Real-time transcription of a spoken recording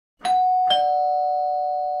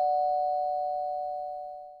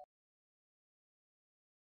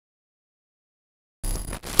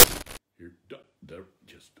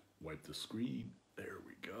the screen. There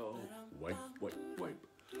we go. Wipe, wipe, wipe.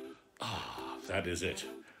 Ah, that is it.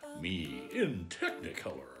 Me in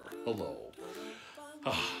Technicolor. Hello.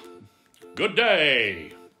 Ah, good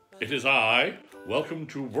day. It is I. Welcome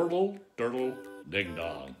to Wordle, Durdle, Ding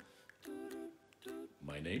Dong.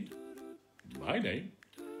 My name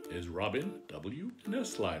is Robin W.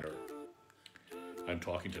 Nestliner. I'm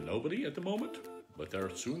talking to nobody at the moment, but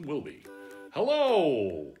there soon will be.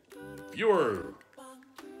 Hello, viewer.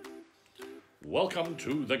 Welcome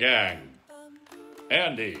to the gang.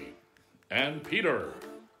 Andy and Peter.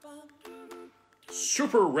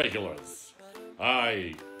 Super regulars.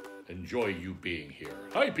 I enjoy you being here.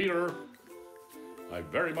 Hi, Peter. I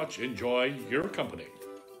very much enjoy your company.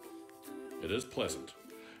 It is pleasant.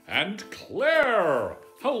 And Claire.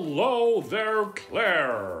 Hello there,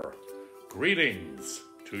 Claire. Greetings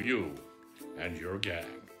to you and your gang.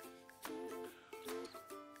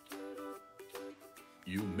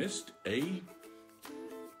 You missed a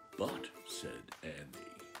but, said Andy.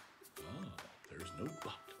 Ah, there's no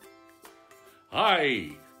but. Hi,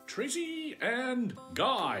 Tracy and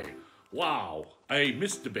Guy. Wow, I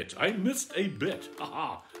missed a bit.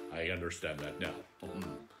 Aha, I understand that now.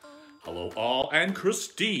 Hello all, and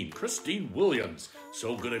Christine Williams.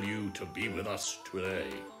 So good of you to be with us today.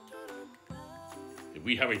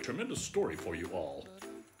 We have a tremendous story for you all.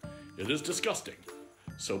 It is disgusting,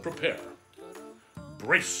 so prepare.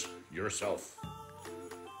 Brace yourself.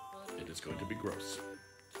 It is going to be gross.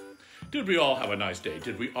 Did we all have a nice day?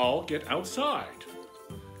 Did we all get outside?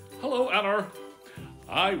 Hello, Anna.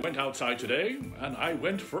 I went outside today, and I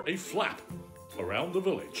went for a flap around the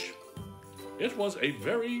village. It was a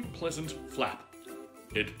very pleasant flap.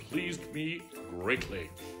 It pleased me greatly.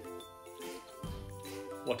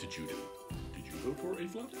 What did you do? Did you go for a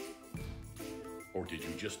flap? Or did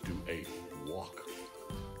you just do a walk?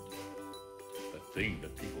 That thing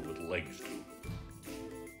that people with legs do.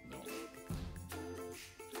 No.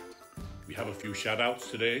 We have a few shout-outs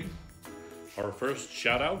today. Our first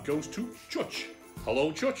shout-out goes to Chuch.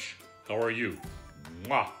 Hello, Chuch. How are you?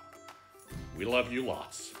 Mwah. We love you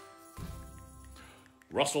lots.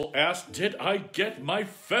 Russell asked, did I get my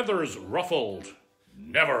feathers ruffled?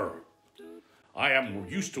 Never. I am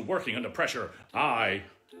used to working under pressure. I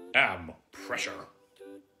am pressure.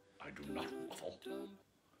 I do not ruffle.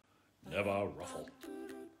 Never ruffle.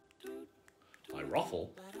 I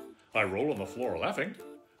ruffle. I roll on the floor laughing,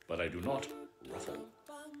 but I do not ruffle.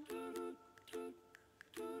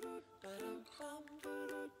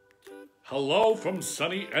 Hello from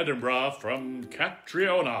sunny Edinburgh from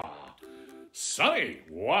Catriona. Sunny,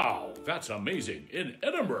 wow, that's amazing. In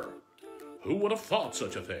Edinburgh. Who would have thought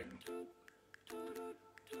such a thing?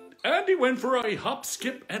 Andy went for a hop,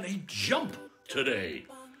 skip, and a jump today.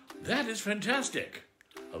 That is fantastic.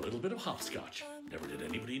 A little bit of hopscotch. Never did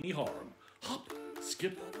anybody any harm. Hop,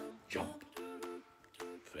 skip, jump.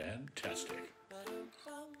 Fantastic.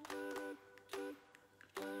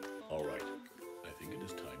 All right. I think it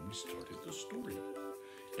is time we started the story.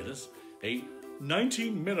 It is a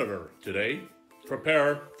 19-minuter today.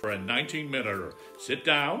 Prepare for a 19-minuter. Sit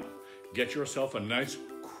down. Get yourself a nice,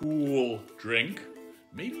 cool drink.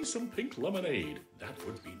 Maybe some pink lemonade. That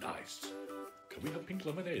would be nice. Can we have pink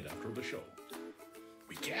lemonade after the show?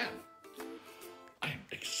 We can. I am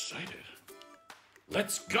excited.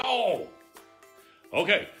 Let's go.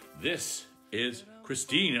 Okay, this is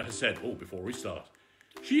Christine has said, before we start,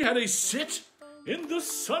 she had a sit in the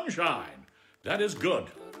sunshine. That is good.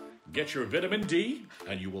 Get your vitamin D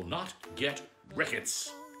and you will not get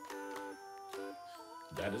rickets.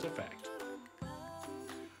 That is a fact.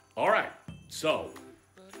 All right, so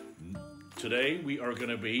today we are going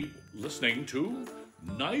to be listening to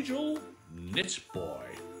Nigel Nitboy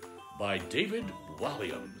by David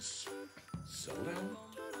Walliams. Settle down.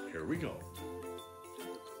 Here we go.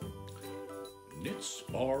 Nits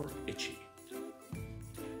are itchy.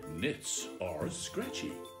 Nits are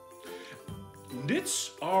scratchy.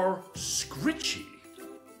 Nits are scritchy.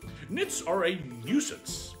 Nits are a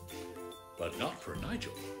nuisance. But not for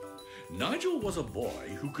Nigel. Nigel was a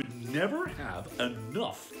boy who could never have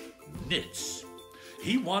enough nits.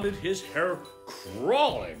 He wanted his hair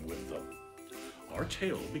crawling with them. Our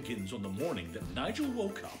tale begins on the morning that Nigel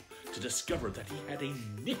woke up to discover that he had a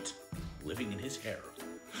nit living in his hair.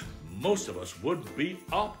 Most of us would be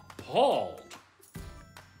appalled.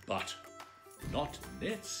 But not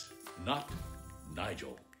nits, not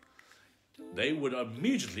Nigel. They would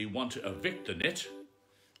immediately want to evict the nit.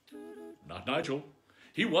 Not Nigel.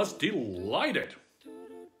 He was delighted.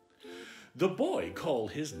 The boy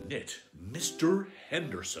called his nit Mr.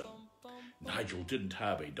 Henderson. Nigel didn't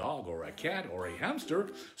have a dog or a cat or a hamster,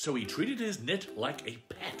 so he treated his nit like a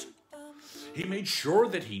pet. He made sure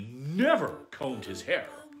that he never combed his hair.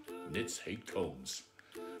 Nits hate combs.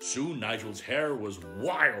 Soon Nigel's hair was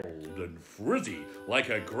wild and frizzy like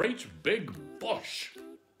a great big bush.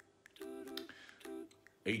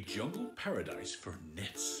 A jungle paradise for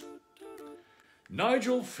Nits.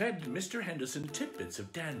 Nigel fed Mr. Henderson tidbits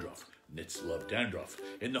of dandruff. Nits loved dandruff,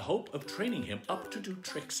 in the hope of training him up to do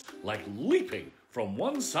tricks like leaping from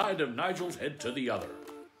one side of Nigel's head to the other.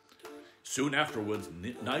 Soon afterwards,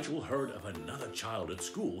 Nigel heard of another child at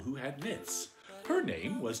school who had nits. Her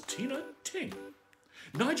name was Tina Ting.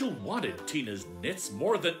 Nigel wanted Tina's nits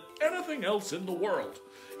more than anything else in the world.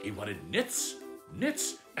 He wanted nits,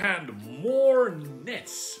 nits, and more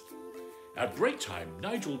nits. At break time,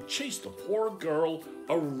 Nigel chased the poor girl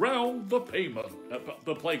around the playground.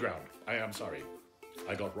 I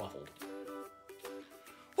got ruffled.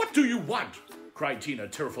 "What do you want?" cried Tina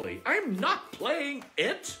tearfully. "I'm not playing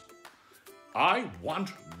it." "I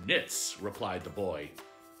want nits," replied the boy.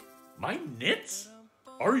 "My nits?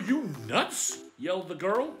 Are you nuts?" yelled the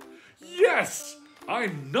girl. "Yes,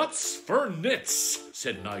 I'm nuts for nits,"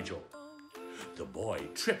 said Nigel. The boy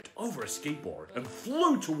tripped over a skateboard and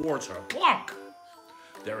flew towards her. Plonk!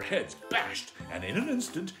 Their heads bashed, and in an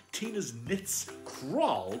instant, Tina's nits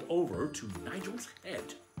crawled over to Nigel's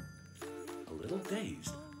head. A little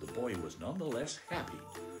dazed, the boy was nonetheless happy.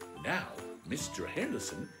 Now, Mr.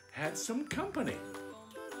 Henderson had some company.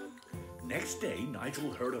 Next day,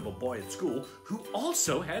 Nigel heard of a boy at school who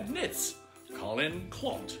also had nits. Colin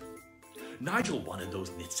Clont. Nigel wanted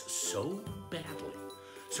those nits so badly,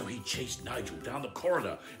 so he chased Nigel down the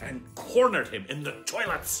corridor and cornered him in the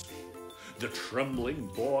toilets. The trembling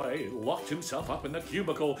boy locked himself up in the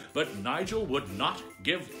cubicle, but Nigel would not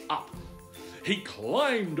give up. He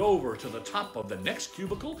climbed over to the top of the next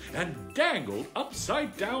cubicle and dangled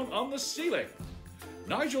upside down on the ceiling.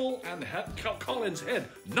 Nigel and Colin's head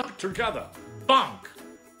knocked together. Bonk!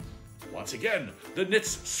 Once again, the nits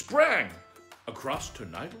sprang across to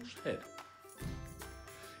Nigel's head.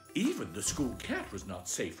 Even the school cat was not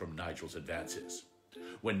safe from Nigel's advances.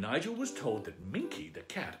 When Nigel was told that Minky the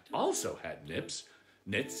cat also had nits,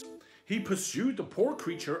 he pursued the poor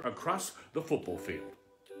creature across the football field.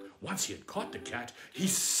 Once he had caught the cat, he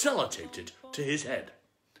sellotaped it to his head.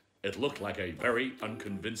 It looked like a very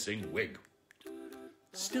unconvincing wig.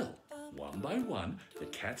 Still, one by one, the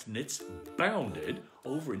cat's nits bounded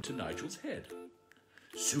over into Nigel's head.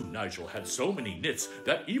 Soon Nigel had so many nits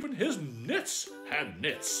that even his nits had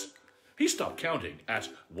nits. He stopped counting at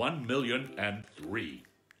 1,000,003.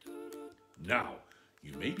 Now,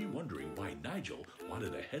 you may be wondering why Nigel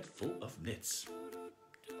wanted a head full of nits.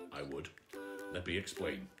 I would. Let me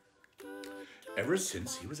explain. Ever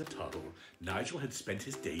since he was a toddler, Nigel had spent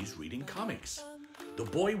his days reading comics. The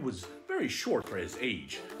boy was very short for his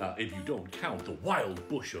age, if you don't count the wild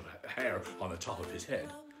bush of hair on the top of his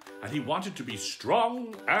head. And he wanted to be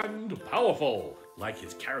strong and powerful, like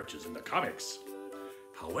his characters in the comics.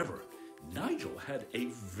 However, Nigel had a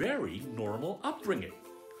very normal upbringing.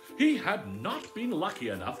 He had not been lucky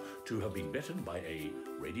enough to have been bitten by a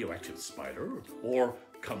radioactive spider, or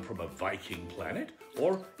come from a Viking planet,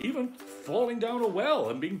 or even falling down a well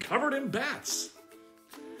and being covered in bats.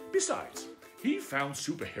 Besides, he found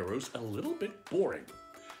superheroes a little bit boring.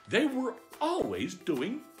 They were always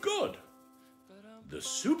doing good. The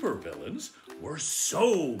supervillains were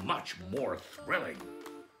so much more thrilling.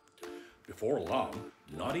 Before long,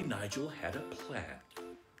 Naughty Nigel had a plan.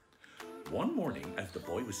 One morning, as the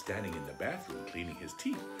boy was standing in the bathroom cleaning his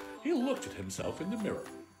teeth, he looked at himself in the mirror.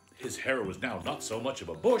 His hair was now not so much of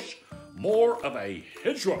a bush, more of a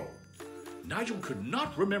hedgerow. Nigel could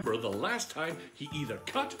not remember the last time he either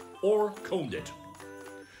cut or combed it.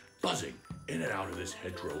 Buzzing in and out of this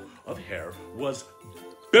hedgerow of hair was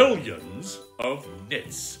billions of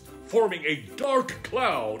nits, forming a dark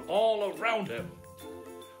cloud all around him.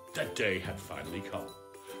 That day had finally come.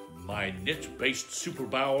 My nit-based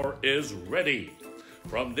superpower is ready.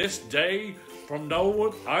 From this day, from now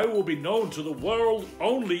on, I will be known to the world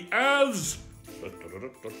only as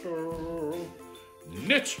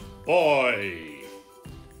Nitboy.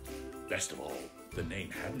 Best of all, the name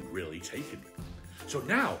hadn't really taken. So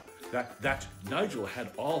now that Nigel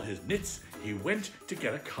had all his nits, he went to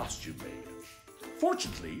get a costume made.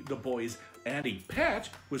 Fortunately, the boy's Auntie Pat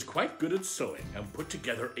was quite good at sewing and put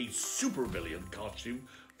together a supervillain costume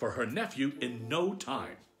for her nephew in no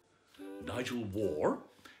time. Nigel wore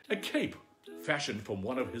a cape fashioned from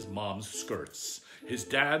one of his mom's skirts, his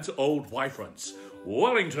dad's old Y-fronts,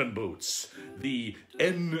 Wellington boots, the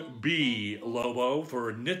NB logo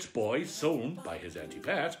for Nitboy sewn by his Auntie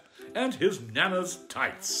Pat, and his Nana's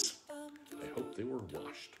tights. I hope they were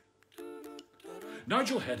washed.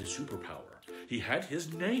 Nigel had his superpower. He had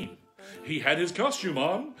his name. He had his costume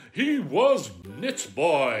on. He was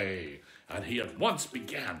Nitboy. And he at once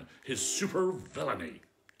began his super villainy.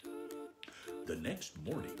 The next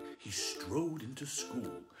morning, he strode into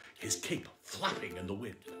school, his cape flapping in the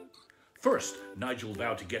wind. First, Nigel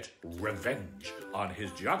vowed to get revenge on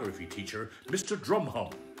his geography teacher, Mr.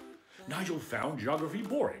 Drumhum. Nigel found geography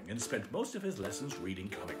boring and spent most of his lessons reading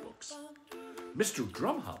comic books. Mr.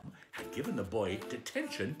 Drumhum had given the boy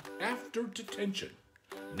detention after detention.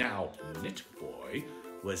 Now, Nitboy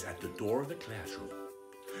was at the door of the classroom.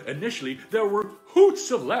 Initially, there were hoots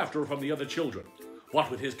of laughter from the other children. What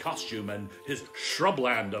with his costume and his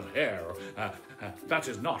shrubland of hair, that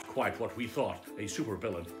is not quite what we thought a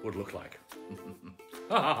supervillain would look like.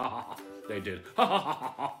 Ha ha ha ha! They did. Ha ha ha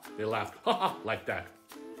ha ha! They laughed. Ha ha! Like that.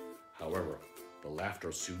 However, the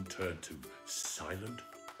laughter soon turned to silent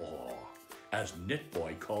awe as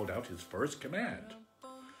Nitboy called out his first command.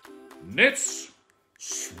 Nits,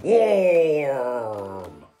 swarm!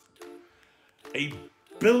 A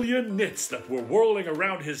billion nits that were whirling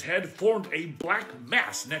around his head formed a black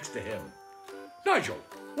mass next to him. Nigel,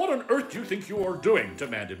 what on earth do you think you are doing?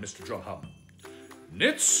 Demanded Mr. Drumhum.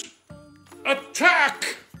 Nits,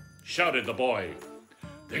 attack! Shouted the boy.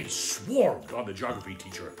 They swarmed on the geography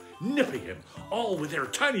teacher, nipping him, all with their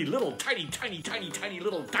tiny little tiny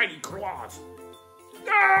claws.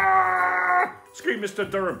 Ah! Screamed Mr.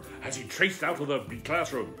 Durham as he traced out of the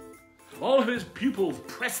classroom. All of his pupils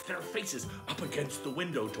pressed their faces up against the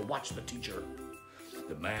window to watch the teacher.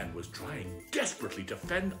 The man was trying desperately to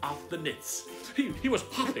fend off the nits. He was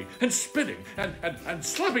hopping and spinning and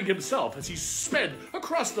slapping himself as he sped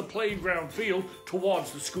across the playground field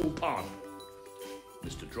towards the school pond.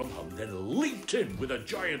 Mr. Drumhum then leaped in with a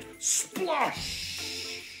giant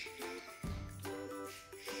splash.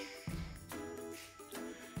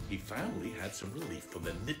 He finally had some relief from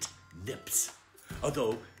the nit nips,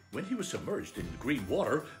 although when he was submerged in green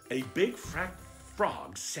water, a big fat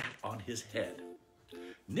frog sat on his head.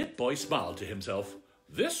 Nitboy smiled to himself.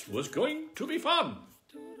 This was going to be fun.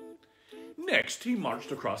 Next, he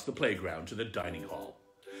marched across the playground to the dining hall.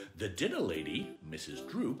 The dinner lady, Mrs.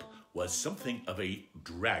 Droop, was something of a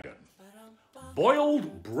dragon.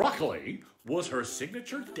 Boiled broccoli was her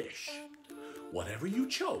signature dish. Whatever you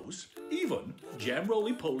chose, even jam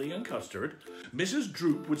roly-poly and custard, Mrs.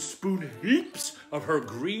 Droop would spoon heaps of her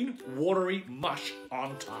green, watery mush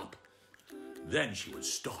on top. Then she would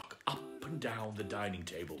stalk up and down the dining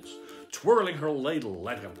tables, twirling her ladle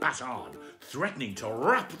like a baton, threatening to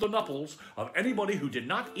wrap the knuckles of anybody who did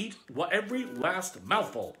not eat every last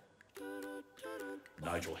mouthful.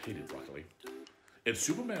 Nigel hated broccoli. If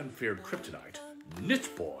Superman feared kryptonite,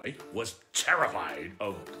 Nitboy was terrified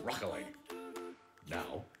of broccoli.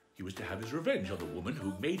 Now, he was to have his revenge on the woman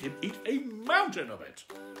who made him eat a mountain of it.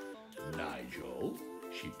 Nigel,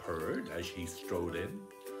 she purred as she strode in,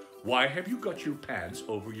 why have you got your pants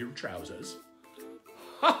over your trousers?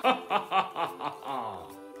 Ha ha ha ha ha ha!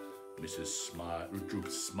 Mrs.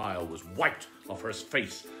 Droop's smile was wiped off her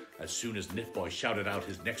face as soon as Nitboy shouted out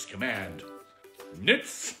his next command.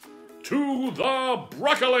 Nits to the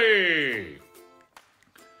broccoli!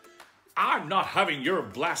 I'm not having your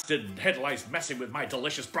blasted headlights messing with my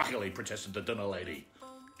delicious broccoli, protested the dinner lady.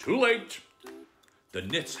 Too late. The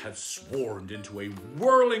nits had swarmed into a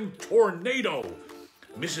whirling tornado.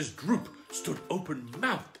 Mrs. Droop stood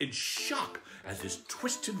open-mouthed in shock as this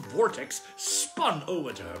twisted vortex spun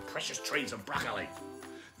over to her precious trays of broccoli.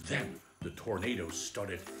 Then the tornado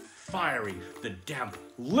started firing the damp,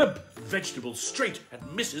 limp vegetables straight at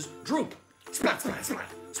Mrs. Droop. Splat, splat, splat,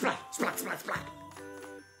 splat, splat, splat, splat.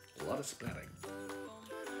 A lot of splatting.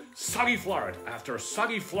 Soggy floret after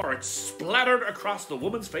soggy floret splattered across the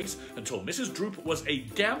woman's face until Mrs. Droop was a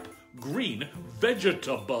damp, green,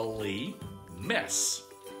 vegetable-y mess.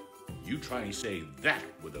 You try and say that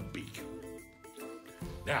with a beak.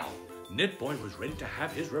 Now, Nitboy was ready to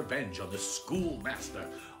have his revenge on the schoolmaster,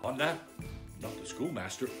 not the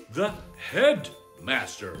schoolmaster, the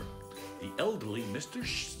headmaster. The elderly Mr.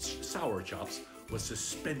 Sourchops was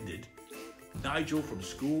suspended Nigel from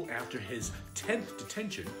school after his 10th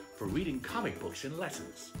detention for reading comic books in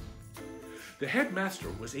lessons. The headmaster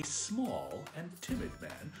was a small and timid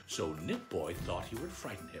man, so Nitboy thought he would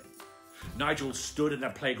frighten him. Nigel stood in the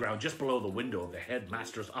playground just below the window of the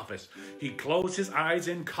headmaster's office. He closed his eyes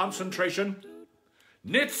in concentration.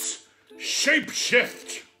 Nits,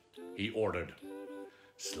 shapeshift, he ordered.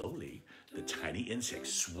 Slowly, the tiny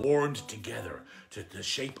insects swarmed together to the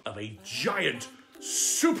shape of a giant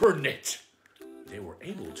super nit. They were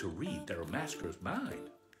able to read their master's mind.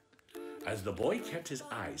 As the boy kept his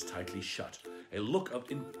eyes tightly shut, a look of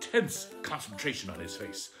intense concentration on his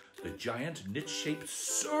face, the giant knit shape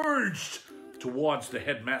surged towards the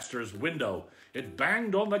headmaster's window. It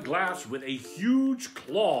banged on the glass with a huge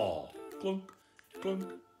claw. Clunk, clunk,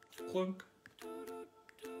 clunk.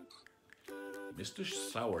 Mr.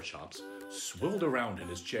 Sourchops swiveled around in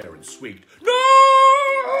his chair and squeaked, "No!"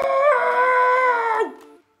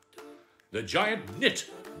 The giant knit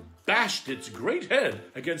bashed its great head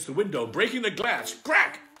against the window, breaking the glass.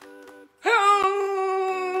 Crack!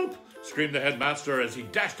 "Help!" screamed the headmaster as he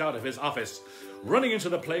dashed out of his office. Running into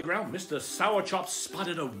the playground, Mr. Sourchops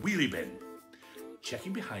spotted a wheelie bin.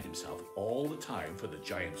 Checking behind himself all the time for the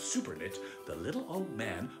giant super knit, the little old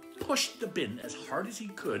man pushed the bin as hard as he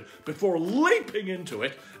could before leaping into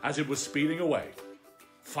it as it was speeding away.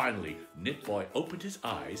 Finally, Nitboy opened his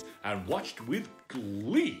eyes and watched with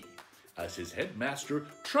glee as his headmaster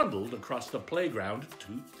trundled across the playground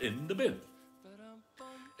to in the bin.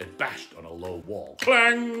 It bashed on a low wall.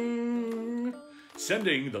 Clang!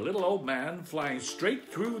 Sending the little old man flying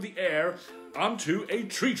straight through the air onto a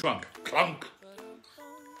tree trunk. Clunk!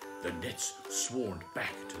 The knits swarmed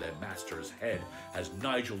back to their master's head as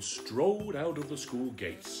Nigel strode out of the school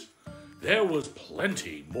gates. There was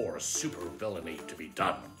plenty more super villainy to be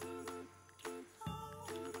done.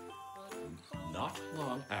 Not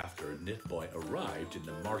long after Nitboy arrived in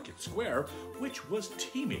the market square, which was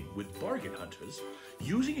teeming with bargain hunters,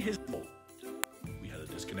 using his... Oh, we had a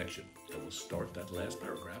disconnection. So we'll start that last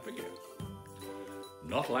paragraph again.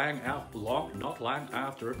 Not long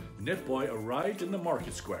after, Nitboy arrived in the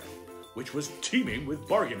market square, which was teeming with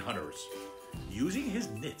bargain hunters. Using his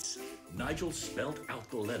knits, Nigel spelled out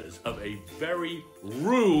the letters of a very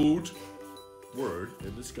rude word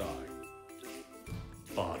in the sky.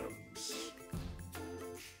 Bottoms.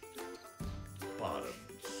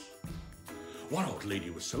 Bottoms. One old lady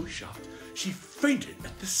was so shocked, she fainted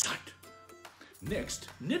at the sight. Next,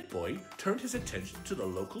 Nitboy turned his attention to the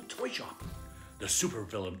local toy shop. The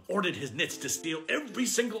supervillain ordered his knits to steal every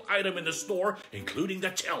single item in the store, including the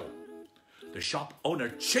till. The shop owner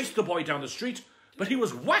chased the boy down the street, but he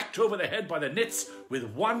was whacked over the head by the knits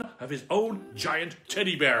with one of his own giant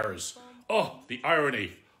teddy bears. Oh, the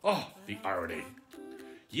irony. Oh, the irony.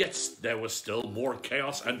 Yet there was still more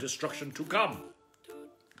chaos and destruction to come.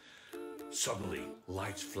 Suddenly,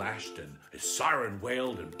 lights flashed and a siren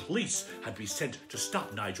wailed, and police had been sent to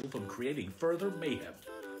stop Nigel from creating further mayhem.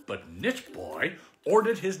 But Nitboy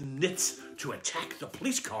ordered his knits to attack the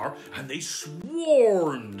police car, and they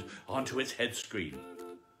swarmed onto its head screen.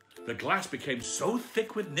 The glass became so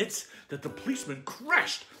thick with knits that the policeman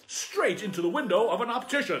crashed straight into the window of an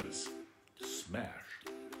optician's. Smash.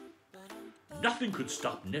 Nothing could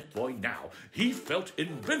stop Nitboy now. He felt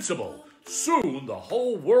invincible. Soon the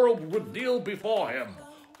whole world would kneel before him.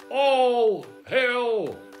 All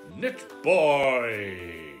hail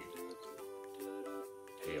Nitboy!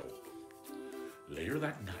 Hail. Later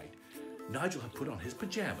that night, Nigel had put on his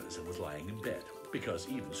pajamas and was lying in bed, because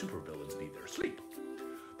even supervillains need their sleep.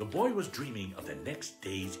 The boy was dreaming of the next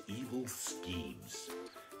day's evil schemes.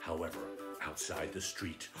 However, outside the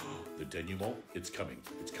street, the denouement, it's coming.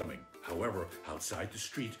 However, outside the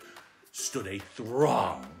street stood a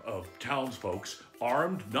throng of townsfolk,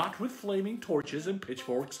 armed not with flaming torches and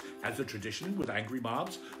pitchforks as a tradition with angry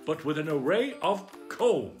mobs, but with an array of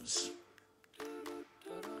combs.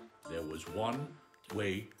 There was one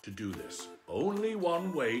way to do this, only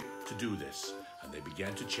one way to do this, and they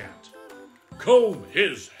began to chant, "Comb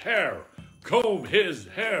his hair, comb his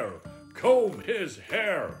hair, comb his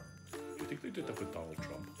hair." Do you think they did that with Donald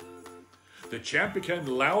Trump? The chant became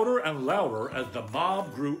louder and louder as the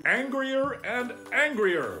mob grew angrier and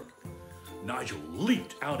angrier. Nigel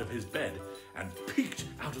leaped out of his bed and peeked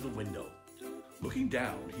out of the window. Looking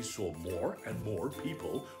down, he saw more and more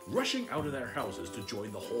people rushing out of their houses to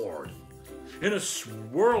join the horde. In a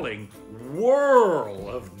swirling whirl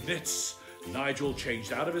of knits, Nigel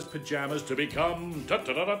changed out of his pajamas to become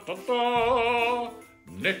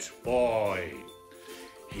Nitboy.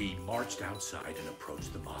 He marched outside and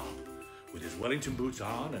approached the mob. With his Wellington boots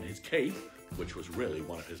on and his cape, which was really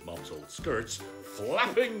one of his mom's old skirts,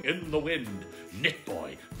 flapping in the wind,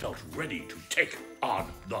 Nitboy felt ready to take on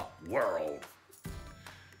the world.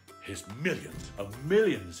 His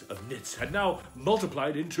millions of knits had now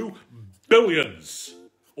multiplied into billions,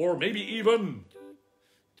 or maybe even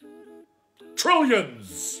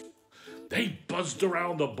trillions. They buzzed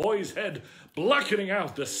around the boy's head, blackening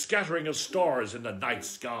out the scattering of stars in the night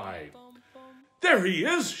sky. "There he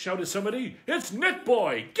is!" shouted somebody. "It's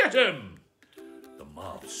Nitboy! Get him!" The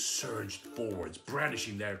mob surged forwards,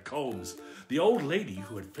 brandishing their combs. The old lady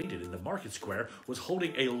who had fainted in the market square was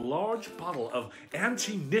holding a large bottle of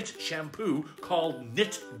anti-knit shampoo called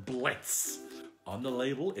Nitboy. On the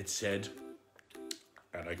label it said,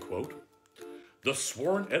 and I quote, "The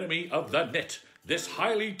sworn enemy of the knit. This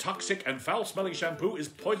highly toxic and foul-smelling shampoo is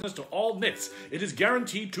poisonous to all knits. It is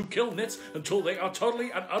guaranteed to kill knits until they are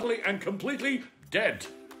totally and utterly and completely dead."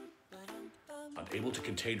 Unable to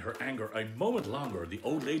contain her anger a moment longer, the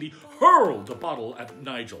old lady hurled the bottle at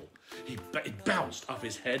Nigel. It bounced off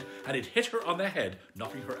his head, and it hit her on the head,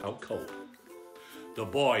 knocking her out cold. The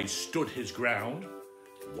boy stood his ground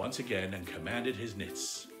once again and commanded his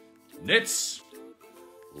knits. "Knits,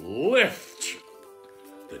 lift!"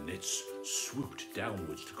 The knits swooped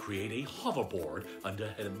downwards to create a hoverboard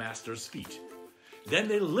under the master's feet. Then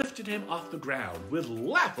they lifted him off the ground with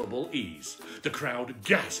laughable ease. The crowd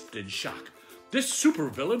gasped in shock. This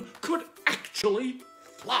supervillain could actually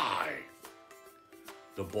fly.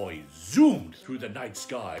 The boy zoomed through the night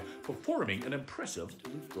sky, performing an impressive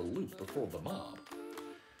loop-the-loop before the mob.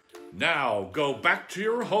 "Now go back to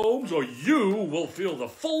your homes or you will feel the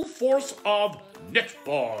full force of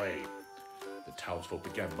Nitboy." The townsfolk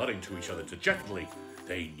began muttering to each other dejectedly.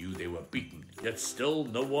 They knew they were beaten, yet still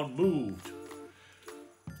no one moved.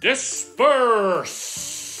 "Disperse!"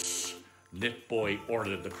 Nitboy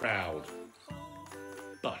ordered the crowd.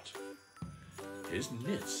 But his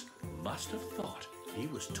knits must have thought he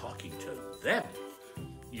was talking to them.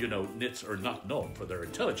 You know, knits are not known for their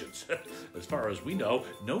intelligence. As far as we know,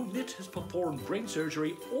 no knit has performed brain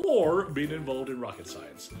surgery or been involved in rocket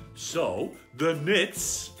science. So, the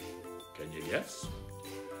knits, can you guess?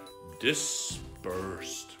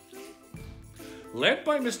 Dispersed. Led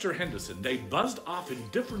by Mr. Henderson, they buzzed off in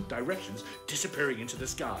different directions, disappearing into the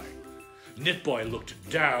sky. Nitboy looked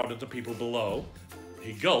down at the people below.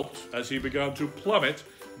 He gulped as he began to plummet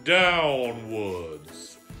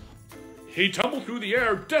downwards. He tumbled through the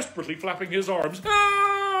air, desperately flapping his arms.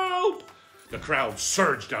 "Help!" The crowd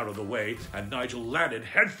surged out of the way, and Nigel landed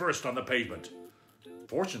headfirst on the pavement.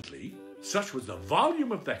 Fortunately, such was the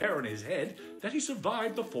volume of the hair on his head that he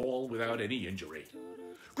survived the fall without any injury.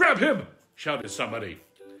 "Grab him!" shouted somebody.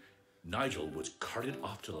 Nigel was carted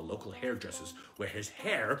off to the local hairdresser's, where his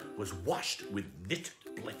hair was washed with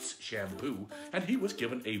Nitboy shampoo, and he was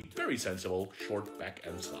given a very sensible short back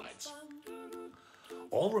and sides.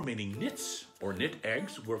 All remaining knits, or knit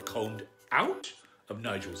eggs, were combed out of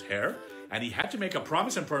Nigel's hair, and he had to make a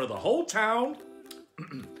promise in front of the whole town.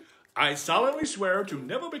 "I solemnly swear to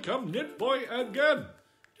never become Nitboy again."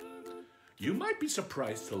 You might be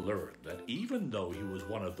surprised to learn that even though he was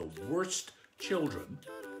one of the worst children,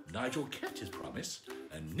 Nigel kept his promise,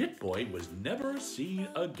 and Nitboy was never seen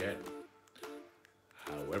again.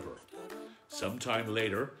 However, sometime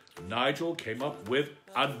later, Nigel came up with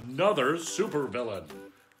another supervillain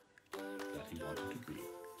that he wanted to be.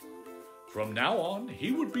 From now on,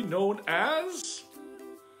 he would be known as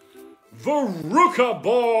Veruca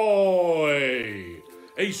Boy,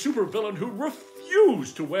 a supervillain who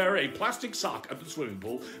refused to wear a plastic sock at the swimming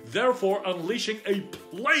pool, therefore unleashing a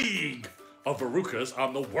plague of Verucas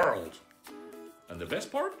on the world. And the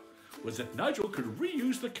best part was that Nigel could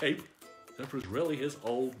reuse the cape that was really his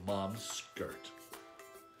old mom's skirt.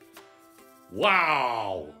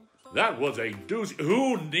 Wow! That was a doozy.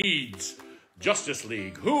 Who needs Justice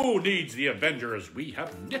League? Who needs the Avengers? We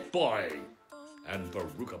have Nitboy and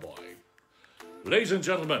Veruca Boy. Ladies and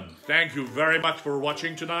gentlemen, thank you very much for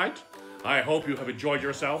watching tonight. I hope you have enjoyed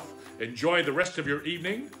yourself. Enjoy the rest of your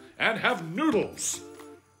evening and have noodles.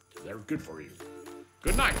 They're good for you.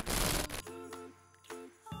 Good night.